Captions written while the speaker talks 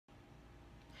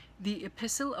The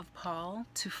Epistle of Paul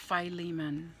to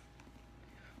Philemon.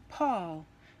 Paul,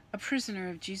 a prisoner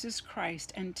of Jesus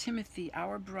Christ, and Timothy,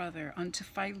 our brother, unto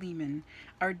Philemon,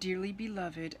 our dearly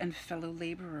beloved and fellow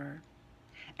laborer,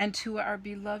 and to our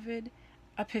beloved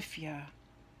Apphia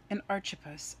and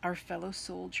Archippus, our fellow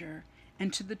soldier,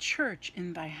 and to the church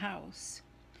in thy house.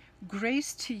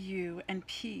 Grace to you and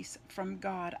peace from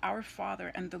God our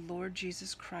Father and the Lord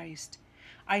Jesus Christ.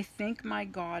 I thank my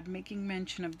God, making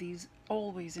mention of these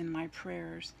always in my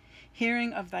prayers,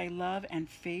 hearing of thy love and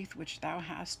faith which thou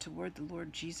hast toward the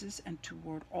Lord Jesus and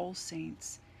toward all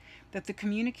saints, that the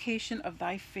communication of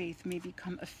thy faith may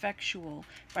become effectual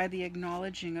by the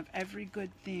acknowledging of every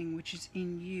good thing which is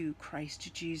in you,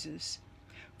 Christ Jesus.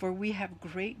 For we have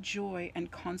great joy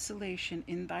and consolation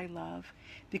in thy love,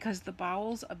 because the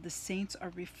bowels of the saints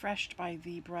are refreshed by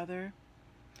thee, brother.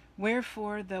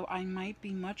 Wherefore, though I might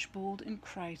be much bold in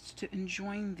Christ to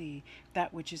enjoin thee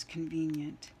that which is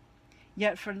convenient,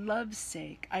 yet for love's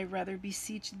sake I rather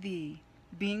beseech thee,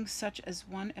 being such as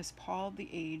one as Paul the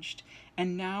aged,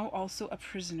 and now also a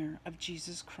prisoner of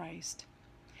Jesus Christ.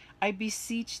 I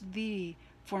beseech thee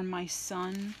for my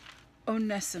son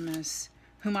Onesimus,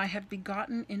 whom I have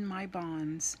begotten in my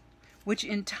bonds, which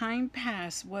in time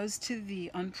past was to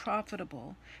thee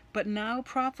unprofitable, but now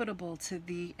profitable to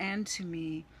thee and to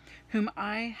me, whom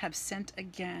I have sent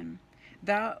again.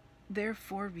 Thou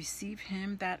therefore receive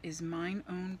him that is mine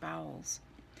own bowels,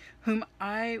 whom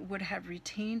I would have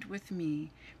retained with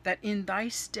me, that in thy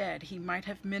stead he might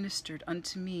have ministered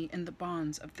unto me in the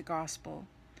bonds of the gospel.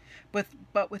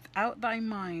 But without thy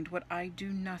mind would I do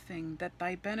nothing, that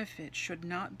thy benefit should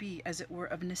not be as it were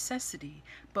of necessity,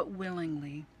 but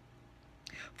willingly.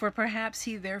 For perhaps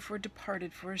he therefore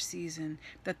departed for a season,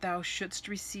 that thou shouldst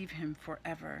receive him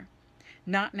forever.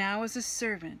 Not now as a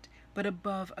servant, but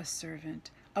above a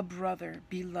servant, a brother,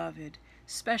 beloved,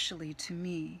 specially to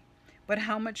me, but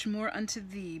how much more unto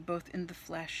thee, both in the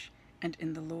flesh and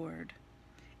in the Lord.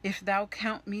 If thou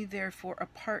count me therefore a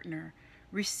partner,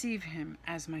 receive him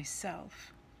as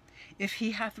myself. If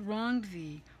he hath wronged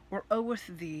thee, or oweth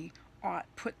thee aught,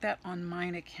 put that on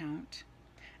mine account.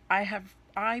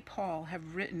 I, Paul,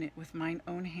 have written it with mine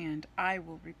own hand, I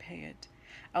will repay it.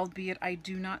 Albeit I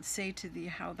do not say to thee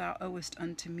how thou owest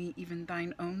unto me even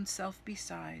thine own self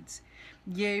besides.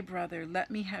 Yea, brother, let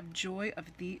me have joy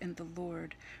of thee in the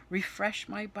Lord. Refresh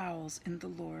my bowels in the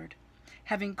Lord.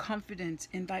 Having confidence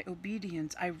in thy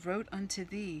obedience, I wrote unto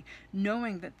thee,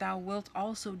 knowing that thou wilt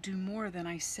also do more than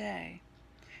I say.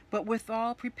 But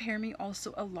withal prepare me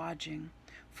also a lodging,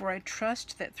 for I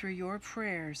trust that through your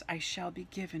prayers I shall be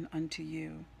given unto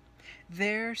you.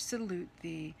 There salute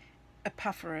thee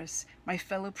Epaphras, my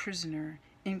fellow prisoner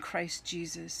in Christ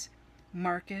Jesus,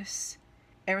 Marcus,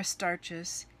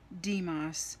 Aristarchus,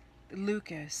 Demas,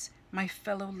 Lucas, my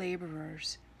fellow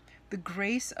laborers. The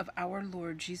grace of our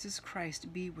Lord Jesus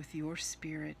Christ be with your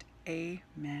spirit.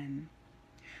 Amen.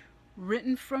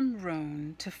 Written from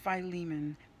Rome to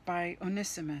Philemon by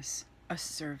Onesimus, a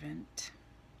servant.